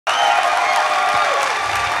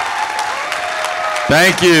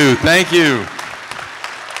Thank you, thank you.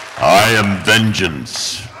 I am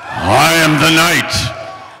vengeance. I am the night.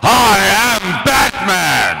 I am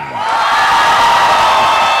Batman.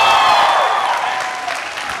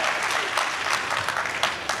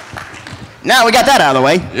 Now we got that out of the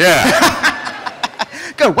way. Yeah.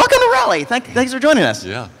 Good. Welcome to Raleigh. Thanks for joining us.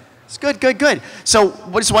 Yeah. It's good, good, good. So,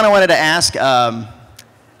 just one I wanted to ask: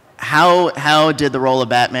 how did the role of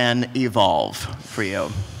Batman evolve for you?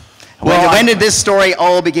 When did this story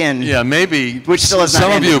all begin? Yeah, maybe. Which still has not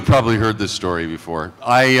Some ended. of you have probably heard this story before.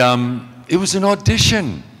 It was an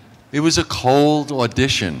audition. It was a cold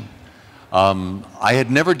audition. I had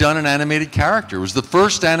never done an animated character. It was the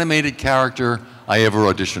first animated character I ever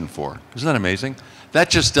auditioned for. Isn't that amazing? That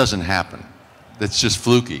just doesn't happen. That's just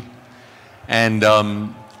fluky. And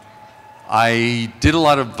I did a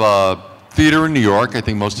lot of theater in New York. I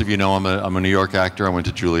think most of you know I'm a New York actor. I went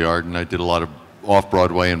to Juilliard, and I did a lot of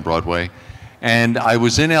off-Broadway and Broadway. And I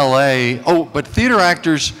was in LA. Oh, but theater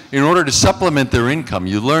actors, in order to supplement their income,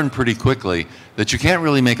 you learn pretty quickly that you can't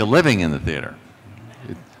really make a living in the theater.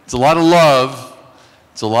 It's a lot of love,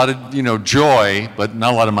 it's a lot of joy, but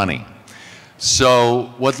not a lot of money.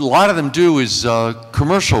 So what a lot of them do is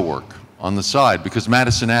commercial work on the side, because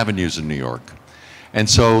Madison Avenue's in New York. And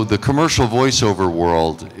so the commercial voiceover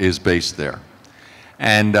world is based there.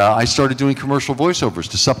 And I started doing commercial voiceovers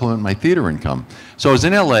to supplement my theater income. So I was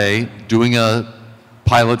in LA doing a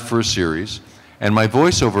pilot for a series, and my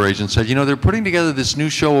voiceover agent said, they're putting together this new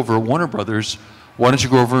show over at Warner Brothers. Why don't you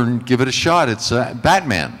go over and give it a shot? It's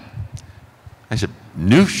Batman. I said,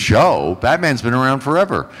 new show? Batman's been around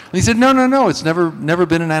forever. And he said, no, it's never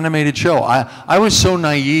been an animated show. I was so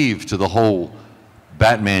naive to the whole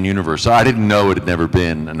Batman universe. I didn't know it had never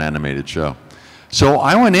been an animated show. So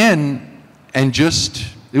I went in, and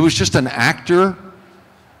it was just an actor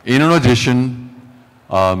in an audition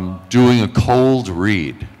doing a cold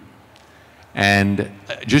read. And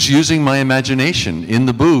just using my imagination in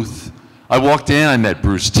the booth, I walked in, I met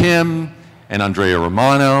Bruce Timm and Andrea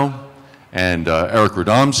Romano and Eric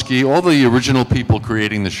Radomski, all the original people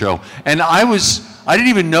creating the show. And I didn't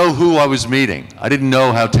even know who I was meeting. I didn't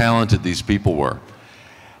know how talented these people were.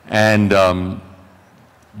 And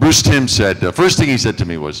Bruce Timm said, first thing he said to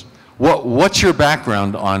me was, what's your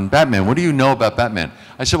background on Batman? What do you know about Batman?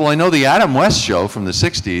 I said, well, I know the Adam West show from the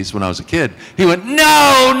 60s when I was a kid. He went,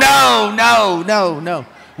 no.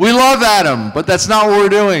 We love Adam, but that's not what we're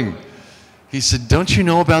doing. He said, don't you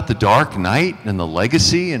know about The Dark Knight and The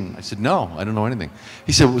Legacy? And I said, no, I don't know anything.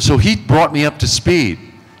 He said, so he brought me up to speed.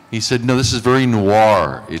 He said, no, this is very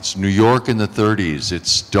noir. It's New York in the 30s.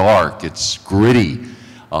 It's dark. It's gritty.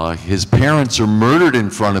 His parents are murdered in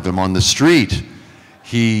front of him on the street.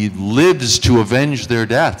 He lives to avenge their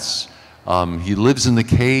deaths. He lives in the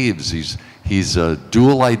caves. He's a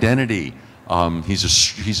dual identity.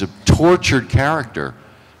 He's a tortured character.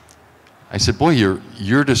 I said, boy,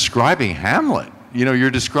 you're describing Hamlet.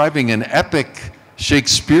 You're describing an epic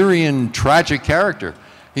Shakespearean tragic character.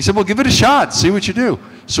 He said, well, give it a shot. See what you do.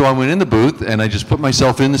 So I went in the booth, and I just put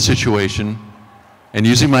myself in the situation, and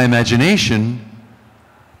using my imagination,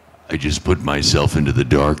 I just put myself into the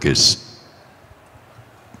darkest,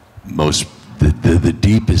 the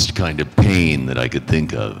deepest kind of pain that I could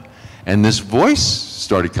think of. And this voice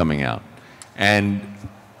started coming out. And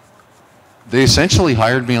they essentially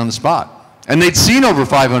hired me on the spot. And they'd seen over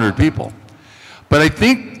 500 people. But I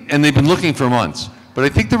think, and they've been looking for months, but I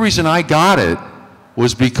think the reason I got it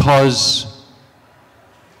was because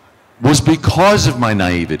of my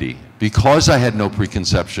naivety, because I had no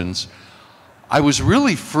preconceptions. I was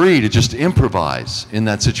really free to just improvise in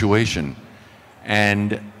that situation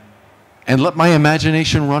and let my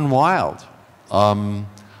imagination run wild. I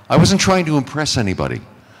wasn't trying to impress anybody.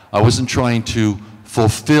 I wasn't trying to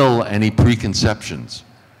fulfill any preconceptions.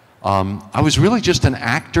 I was really just an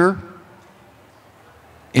actor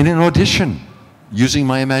in an audition using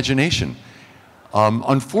my imagination.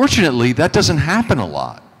 Unfortunately, that doesn't happen a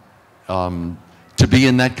lot. To be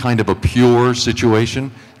in that kind of a pure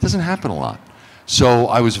situation, it doesn't happen a lot. So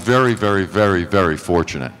I was very, very, very, very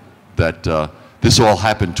fortunate that this all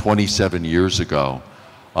happened 27 years ago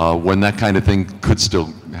when that kind of thing could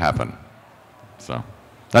still happen. So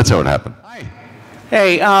that's how it happened. Hi.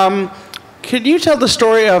 Hey, could you tell the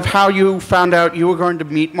story of how you found out you were going to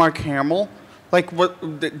meet Mark Hamill? Like,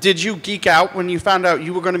 did you geek out when you found out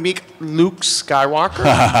you were going to meet Luke Skywalker?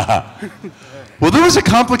 Well, there was a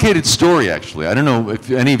complicated story, actually. I don't know if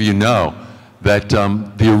any of you know that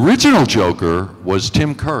the original Joker was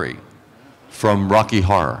Tim Curry from Rocky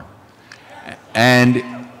Horror. And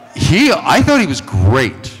I thought he was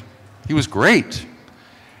great. He was great.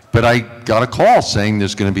 But I got a call saying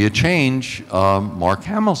there's going to be a change. Mark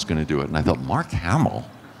Hamill's going to do it. And I thought, Mark Hamill?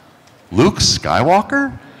 Luke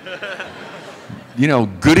Skywalker? You know,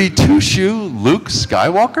 goody two-shoe Luke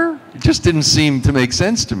Skywalker? It just didn't seem to make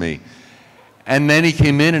sense to me. And then he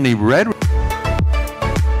came in and he read.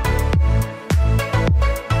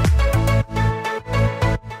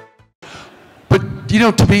 But, you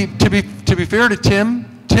know, to be fair to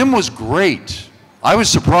Tim was great. I was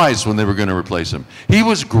surprised when they were going to replace him. He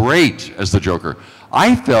was great as the Joker.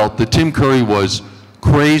 I felt that Tim Curry was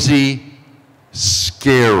crazy,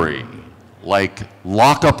 scary. Like,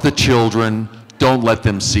 lock up the children, don't let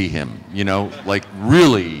them see him. You know, like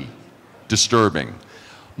really disturbing.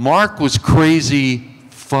 Mark was crazy,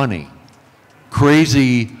 funny,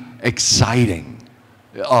 crazy, exciting.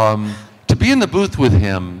 To be in the booth with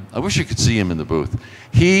him, I wish you could see him in the booth.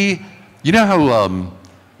 You know how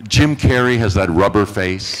Jim Carrey has that rubber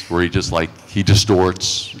face where he just like, he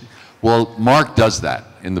distorts? Well, Mark does that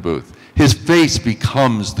in the booth. His face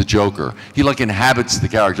becomes the Joker. He like inhabits the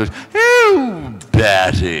character. Oh,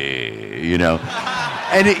 Betty, you know.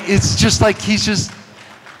 And it's just like,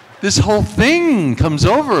 this whole thing comes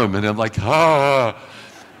over him and I'm like, ah.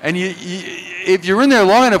 And if you're in there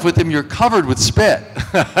long enough with him, you're covered with spit.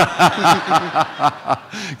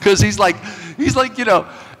 Because he's like, you know,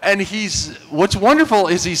 and what's wonderful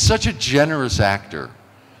is he's such a generous actor.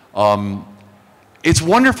 It's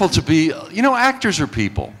wonderful to be, you know, actors are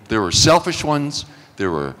people. There are selfish ones,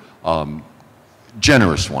 there are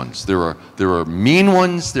generous ones, there are mean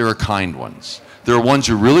ones, there are kind ones. There are ones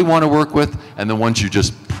you really want to work with, and the ones you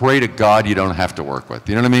just pray to God you don't have to work with.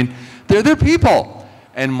 You know what I mean? They're people.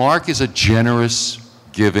 And Mark is a generous,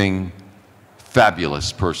 giving,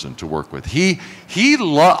 fabulous person to work with.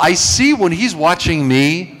 I see when he's watching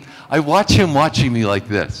me, I watch him watching me like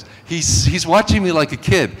this. He's watching me like a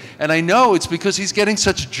kid. And I know it's because he's getting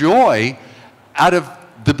such joy out of,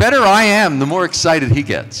 the better I am, the more excited he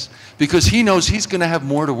gets. Because he knows he's going to have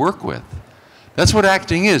more to work with. That's what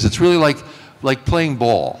acting is. It's really like playing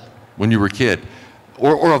ball when you were a kid.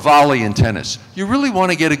 Or a volley in tennis. You really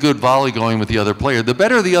want to get a good volley going with the other player. The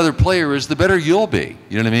better the other player is, the better you'll be.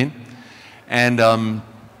 You know what I mean? And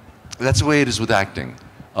that's the way it is with acting.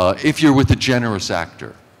 If you're with a generous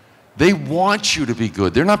actor, they want you to be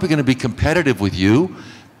good. They're not going to be competitive with you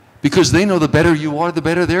because they know the better you are, the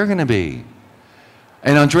better they're going to be.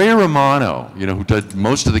 And Andrea Romano, you know, who did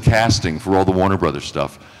most of the casting for all the Warner Brothers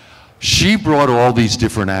stuff, she brought all these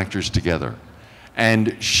different actors together.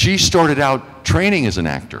 And she started out training as an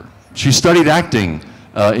actor. She studied acting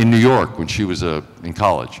in New York when she was in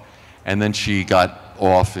college. And then she got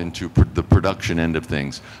off into the production end of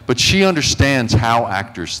things. But she understands how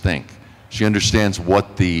actors think. She understands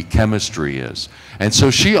what the chemistry is. And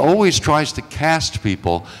so she always tries to cast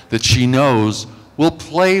people that she knows will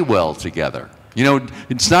play well together. You know,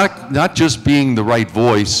 it's not just being the right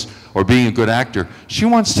voice or being a good actor. She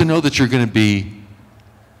wants to know that you're going to be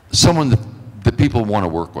someone that people want to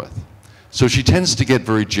work with. So she tends to get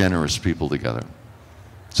very generous people together.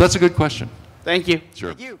 So that's a good question. Thank you.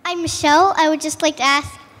 Sure. I'm Michelle. I would just like to ask,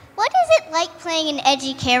 what is it like playing an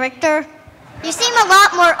edgy character? You seem a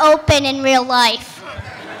lot more open in real life.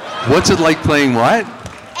 What's it like playing what?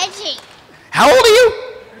 Edgy. How old are you?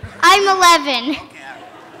 I'm 11.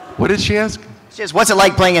 What did she ask? She says, what's it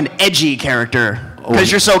like playing an edgy character?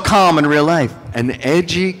 Because you're so calm in real life. An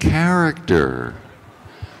edgy character.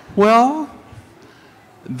 Well,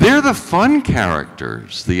 they're the fun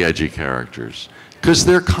characters, the edgy characters, because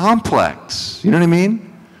they're complex. You know what I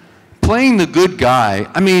mean? Playing the good guy,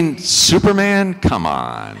 I mean, Superman, come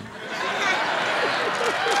on.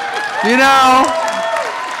 You know?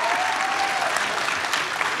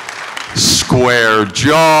 Square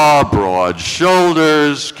jaw, broad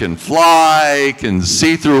shoulders, can fly, can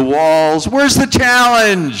see through walls. Where's the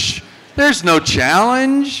challenge? There's no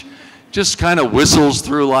challenge. Just kind of whistles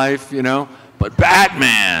through life, you know? But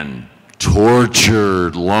Batman,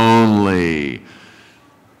 tortured, lonely,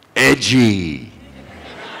 edgy.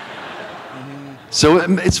 So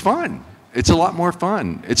it's fun. It's a lot more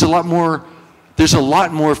fun. It's a lot more, there's a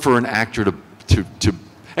lot more for an actor to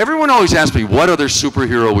everyone always asks me, what other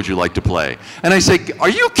superhero would you like to play? And I say, are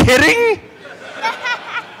you kidding?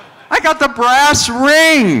 I got the brass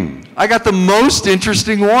ring. I got the most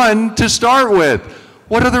interesting one to start with.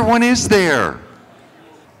 What other one is there?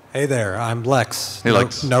 Hey there, I'm Lex. Hey,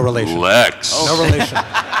 Lex. No relation. Lex. No relation.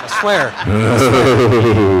 I swear.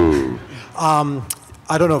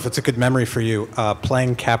 I don't know if it's a good memory for you,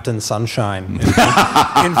 playing Captain Sunshine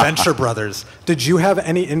in Venture Brothers. Did you have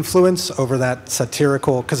any influence over that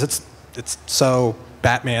satirical, because it's so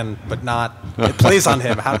Batman, but not. It plays on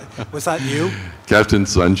him. How, was that you? Captain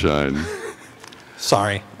Sunshine.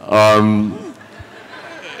 Sorry.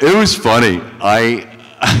 It was funny.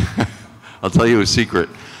 I'll tell you a secret.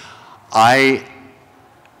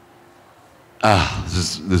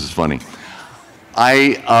 This is funny.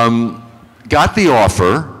 I got the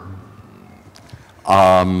offer.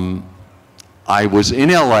 I was in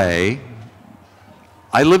LA.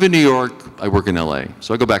 I live in New York. I work in LA,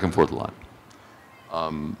 so I go back and forth a lot.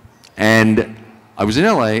 And I was in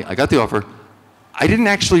LA. I got the offer. I didn't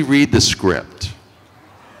actually read the script.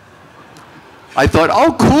 I thought,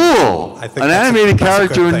 oh, cool, I think an that's animated that's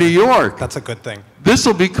character in thing. New York. That's a good thing. This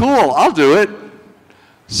will be cool. I'll do it.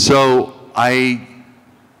 So I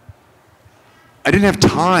didn't have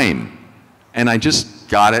time, and I just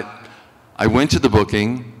got it. I went to the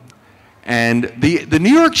booking, and the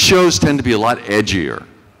New York shows tend to be a lot edgier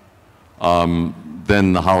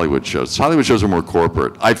than the Hollywood shows. Hollywood shows are more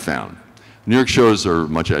corporate, I've found. New York shows are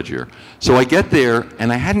much edgier. So I get there,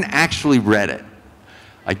 and I hadn't actually read it.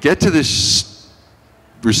 I get to this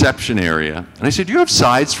reception area, and I said, do you have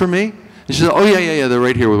sides for me? And she said, oh, yeah, they're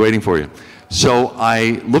right here, we're waiting for you. So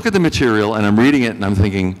I look at the material, and I'm reading it, and I'm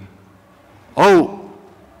thinking, oh,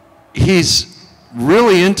 he's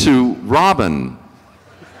really into Robin.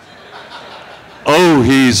 Oh,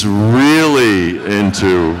 he's really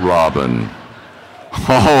into Robin.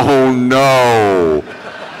 Oh, no.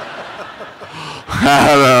 What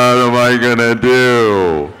am I gonna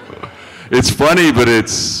do? It's funny, but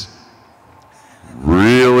it's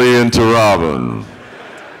really into Robin.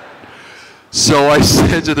 So I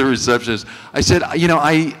said to the receptionist, I said, you know,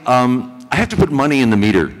 I have to put money in the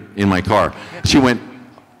meter in my car. She went,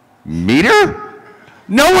 meter?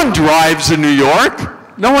 No one drives in New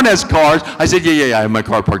York. No one has cars. I said, yeah, I have my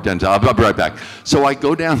car parked downtown. I'll be right back. So I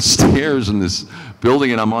go downstairs in this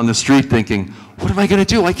building, and I'm on the street thinking, what am I going to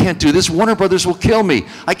do? I can't do this. Warner Brothers will kill me.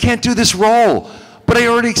 I can't do this role. But I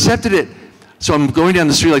already accepted it. So I'm going down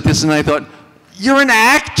the street like this, and I thought, you're an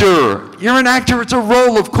actor. You're an actor. It's a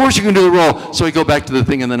role. Of course you can do the role. So I go back to the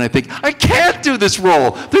thing, and then I think, I can't do this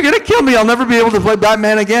role. They're going to kill me. I'll never be able to play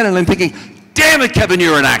Batman again. And I'm thinking, damn it, Kevin,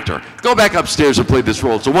 you're an actor. Go back upstairs and play this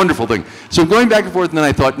role. It's a wonderful thing. So I'm going back and forth, and then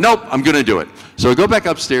I thought, nope, I'm going to do it. So I go back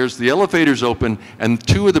upstairs. The elevator's open, and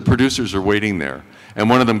two of the producers are waiting there. And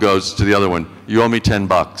one of them goes to the other one, you owe me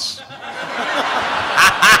 $10.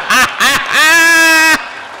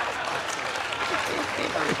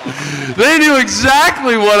 They knew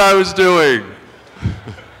exactly what I was doing.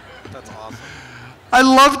 That's awesome. I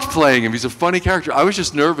loved playing him. He's a funny character. I was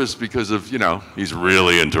just nervous because of, you know, he's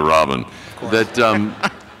really into Robin.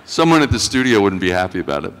 That someone at the studio wouldn't be happy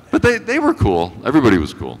about it. But they were cool. Everybody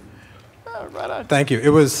was cool. Thank you. It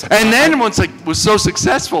was. And then once I was so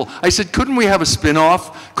successful, I said, couldn't we have a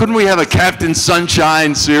spin-off? Couldn't we have a Captain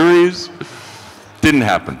Sunshine series? Didn't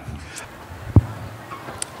happen.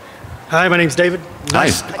 Hi, my name's David.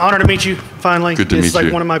 Nice. Honor to meet you, finally. Good to meet you. It's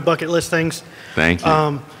like one of my bucket list things. Thank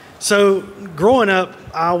you. So growing up,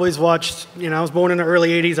 I always watched, I was born in the early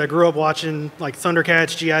 80s. I grew up watching like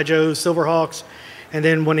Thundercats, G.I. Joe, Silverhawks. And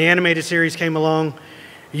then when the animated series came along,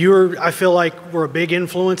 I feel like were a big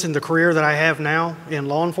influence in the career that I have now in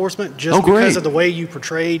law enforcement, just because of the way you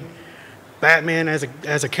portrayed Batman as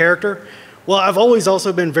a character. Well, I've always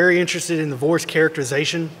also been very interested in the voice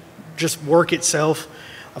characterization, just work itself.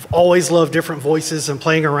 I've always loved different voices and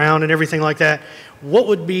playing around and everything like that. What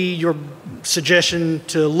would be your suggestion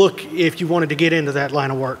to look if you wanted to get into that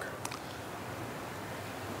line of work?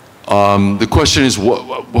 The question is,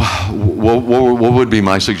 what would be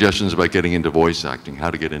my suggestions about getting into voice acting, how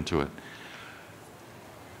to get into it?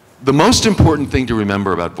 The most important thing to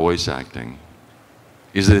remember about voice acting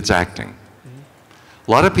is that it's acting. Mm-hmm.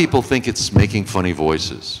 A lot of people think it's making funny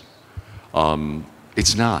voices.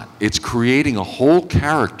 It's not. It's creating a whole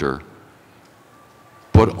character,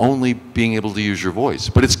 but only being able to use your voice.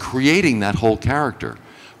 But it's creating that whole character,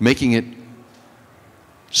 making it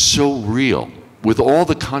so real, with all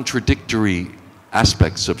the contradictory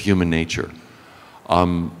aspects of human nature.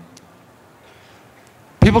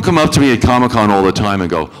 People come up to me at Comic-Con all the time and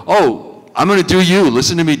go, oh, I'm going to do you,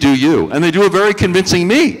 listen to me do you. And they do a very convincing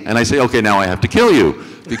me. And I say, okay, now I have to kill you,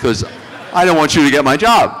 because I don't want you to get my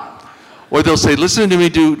job. Or they'll say, listen to me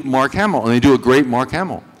do Mark Hamill, and they do a great Mark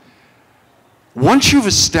Hamill. Once you've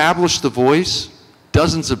established the voice,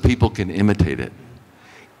 dozens of people can imitate it.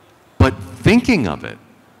 But thinking of it,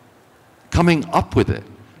 coming up with it,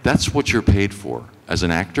 that's what you're paid for as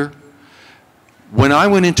an actor. When I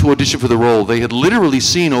went into audition for the role, they had literally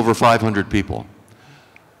seen over 500 people.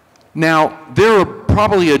 Now, there are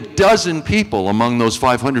probably a dozen people among those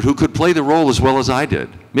 500 who could play the role as well as I did,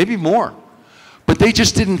 maybe more. But they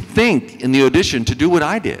just didn't think in the audition to do what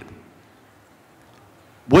I did.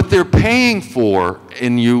 What they're paying for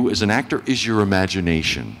in you as an actor is your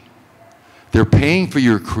imagination. They're paying for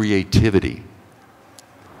your creativity.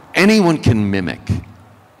 Anyone can mimic.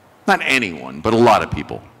 Not anyone, but a lot of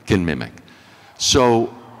people can mimic.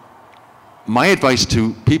 So my advice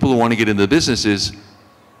to people who want to get into the business is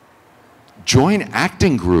join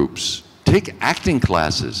acting groups, take acting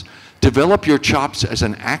classes, develop your chops as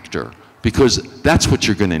an actor, because that's what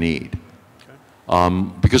you're going to need.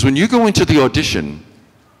 Because when you go into the audition,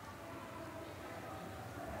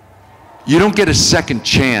 you don't get a second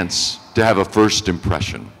chance to have a first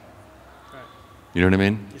impression. You know what I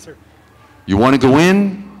mean? Yes, sir. You want to go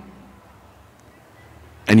in,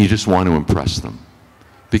 and you just want to impress them.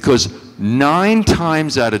 Because 9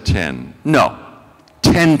 times out of 10, no,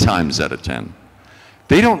 10 times out of 10,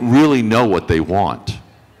 they don't really know what they want.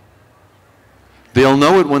 They'll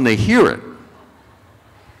know it when they hear it.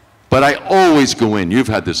 But I always go in, you've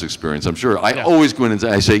had this experience, I'm sure. I always go in and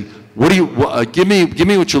I say, what do you, give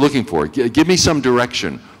me what you're looking for. Give me some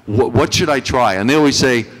direction. What should I try? And they always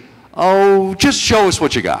say, oh, just show us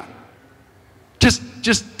what you got.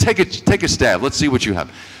 Just take a stab. Let's see what you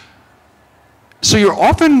have. So you're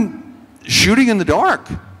often shooting in the dark,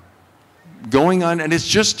 going on, and it's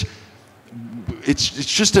just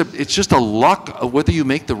a luck of whether you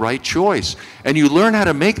make the right choice. And you learn how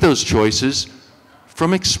to make those choices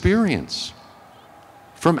from experience,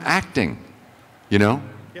 from acting, you know?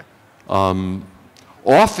 Yeah.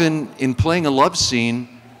 Often in playing a love scene,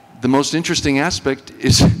 the most interesting aspect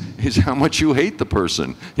is how much you hate the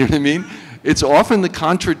person. You know what I mean? It's often the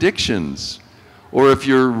contradictions. Or if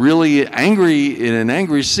you're really angry in an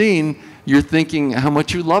angry scene, you're thinking how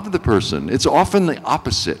much you love the person. It's often the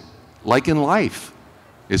opposite. Like in life,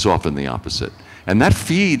 it's often the opposite. And that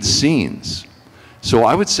feeds scenes. So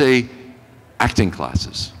I would say acting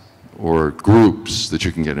classes or groups that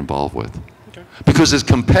you can get involved with. Okay. Because as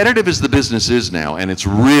competitive as the business is now, and it's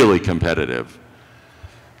really competitive,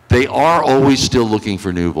 they are always still looking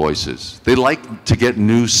for new voices. They like to get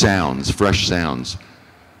new sounds, fresh sounds.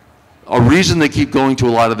 A reason they keep going to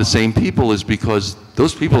a lot of the same people is because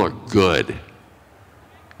those people are good,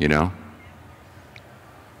 you know?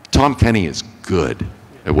 Tom Kenny is good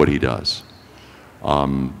at what he does.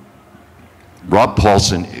 Rob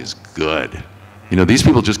Paulson is good. You know, these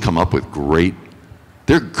people just come up with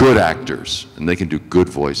they're good actors, and they can do good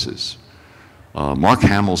voices. Mark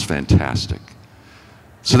Hamill's fantastic.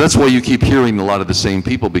 So that's why you keep hearing a lot of the same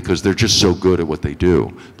people, because they're just so good at what they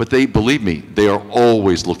do. But believe me, they are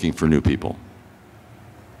always looking for new people.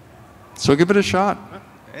 So give it a shot.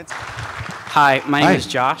 Hi, my name is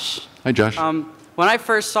Josh. Hi, Josh. When I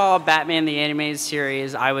first saw Batman the Animated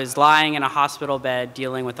Series, I was lying in a hospital bed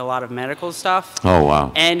dealing with a lot of medical stuff. Oh,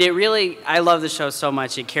 wow. And I love the show so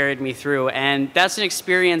much, it carried me through. And that's an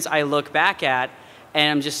experience I look back at,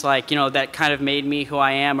 and I'm just like, you know, that kind of made me who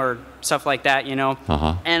I am, or stuff like that, you know?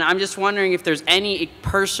 Uh-huh. And I'm just wondering if there's any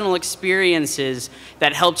personal experiences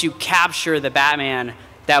that helped you capture the Batman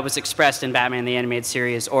that was expressed in Batman the Animated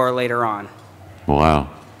Series or later on. Wow.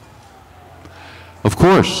 Of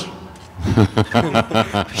course.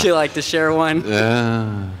 Would you like to share one?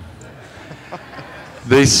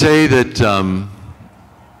 They say that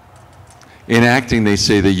in acting, they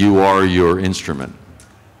say that you are your instrument,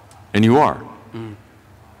 and you are. Mm.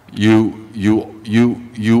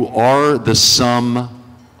 You are the sum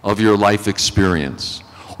of your life experience.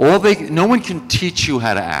 No one can teach you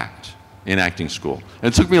how to act in acting school.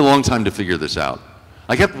 And it took me a long time to figure this out.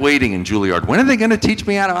 I kept waiting in Juilliard. When are they going to teach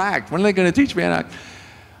me how to act? When are they going to teach me how to act?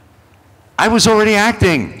 I was already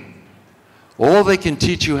acting. All they can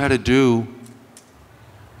teach you how to do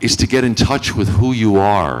is to get in touch with who you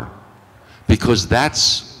are, because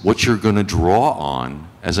that's what you're going to draw on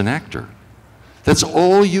as an actor. That's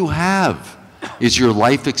all you have, is your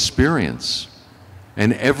life experience.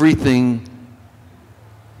 And everything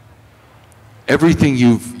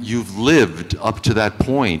you've lived up to that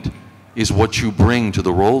point is what you bring to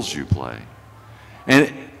the roles you play.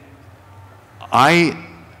 And I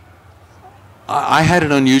had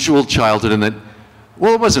an unusual childhood in that,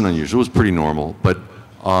 well, it wasn't unusual, it was pretty normal, but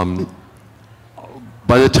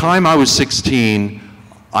by the time I was 16,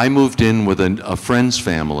 I moved in with a friend's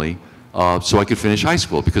family so I could finish high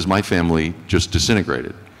school, because my family just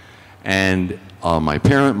disintegrated. And my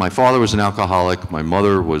father was an alcoholic, my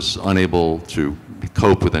mother was unable to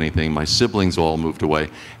cope with anything, my siblings all moved away,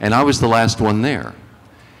 and I was the last one there.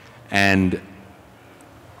 And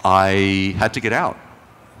I had to get out.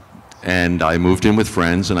 And I moved in with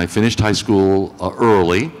friends, and I finished high school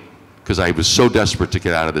early, because I was so desperate to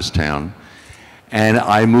get out of this town. And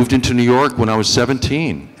I moved into New York when I was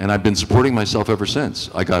 17, and I've been supporting myself ever since.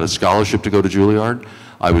 I got a scholarship to go to Juilliard.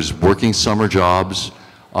 I was working summer jobs.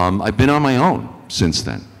 I've been on my own since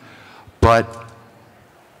then. But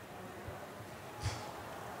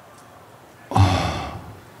a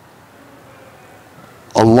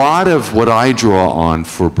lot of what I draw on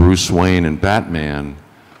for Bruce Wayne and Batman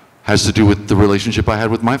has to do with the relationship I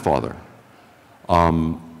had with my father.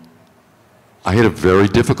 I had a very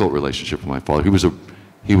difficult relationship with my father. He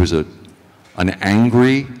was an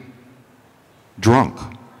angry drunk,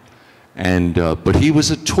 but he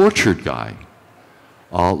was a tortured guy.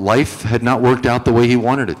 Life had not worked out the way he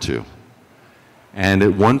wanted it to. And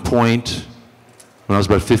at one point, when I was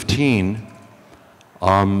about 15,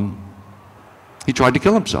 he tried to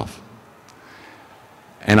kill himself.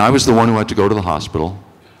 And I was the one who had to go to the hospital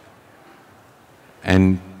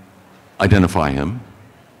and identify him,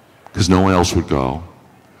 because no one else would go.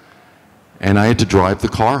 And I had to drive the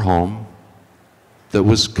car home that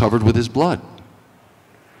was covered with his blood,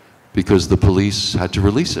 because the police had to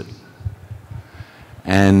release it.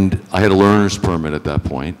 And I had a learner's permit at that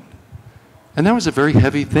point. And that was a very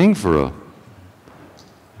heavy thing for a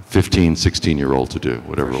 15, 16-year-old to do,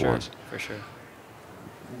 whatever it was. For sure.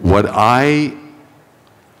 What I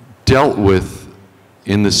dealt with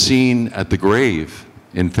in the scene at the grave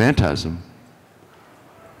in Phantasm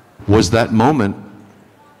was that moment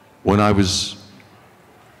when I was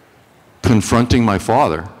confronting my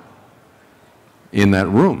father in that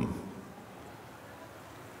room.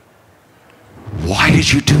 Why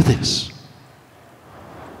did you do this?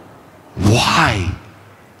 Why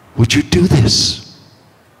would you do this?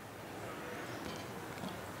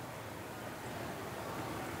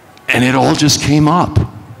 And it all just came up.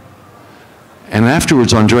 And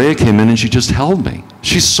afterwards, Andrea came in and she just held me.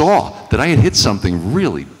 She saw that I had hit something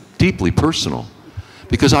really deeply personal,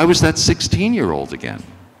 because I was that 16-year-old again.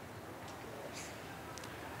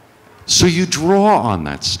 So you draw on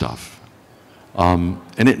that stuff. And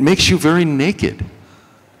it makes you very naked.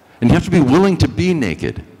 And you have to be willing to be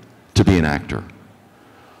naked to be an actor.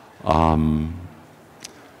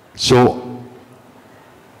 So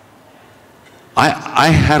I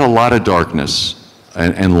had a lot of darkness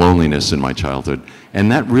and loneliness in my childhood,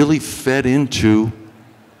 and that really fed into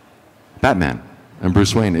Batman and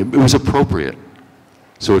Bruce Wayne. It was appropriate,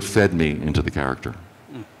 so it fed me into the character.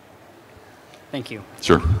 Thank you.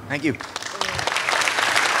 Sure. Thank you.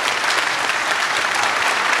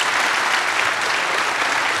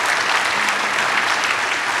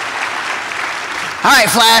 All right,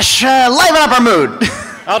 Flash, liven up our mood.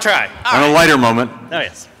 I'll try. On a lighter moment. Oh,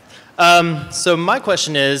 yes. So my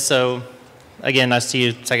question is, again, nice to see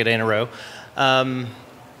you second day in a row.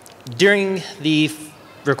 During the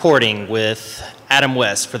recording with Adam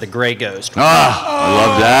West for The Gray Ghost. I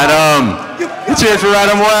loved Adam. Let's hear it for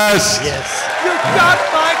Adam West. Yes. You got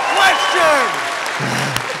my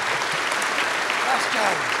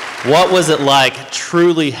question! What was it like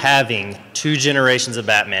truly having two generations of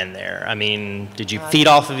Batman there? I mean, did you feed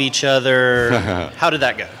off of each other? How did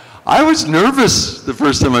that go? I was nervous the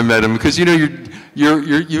first time I met him, because you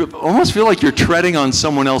almost feel like you're treading on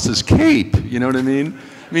someone else's cape. You know what I mean?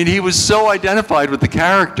 I mean, he was so identified with the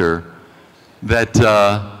character that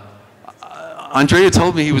Andrea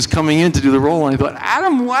told me he was coming in to do the role, and I thought,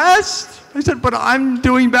 Adam West? I said, but I'm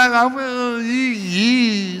doing Batman.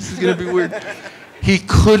 This is going to be weird. He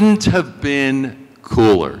couldn't have been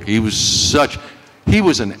cooler. He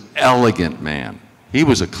was an elegant man. He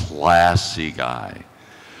was a classy guy.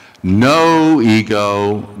 No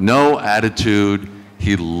ego, no attitude.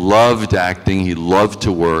 He loved acting. He loved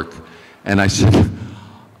to work. And I said,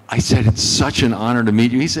 it's such an honor to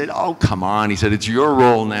meet you. He said, oh, come on. He said, it's your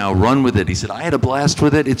role now. Run with it. He said, I had a blast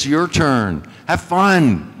with it. It's your turn. Have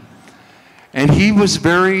fun. And he was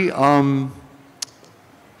very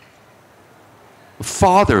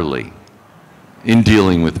fatherly in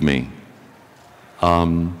dealing with me.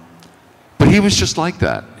 But he was just like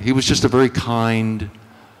that. He was just a very kind,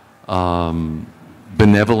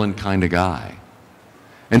 benevolent kind of guy,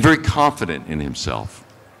 and very confident in himself.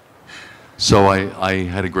 So I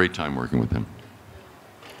had a great time working with him.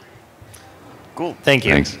 Cool. Thank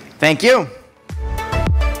you. Thanks. Thank you.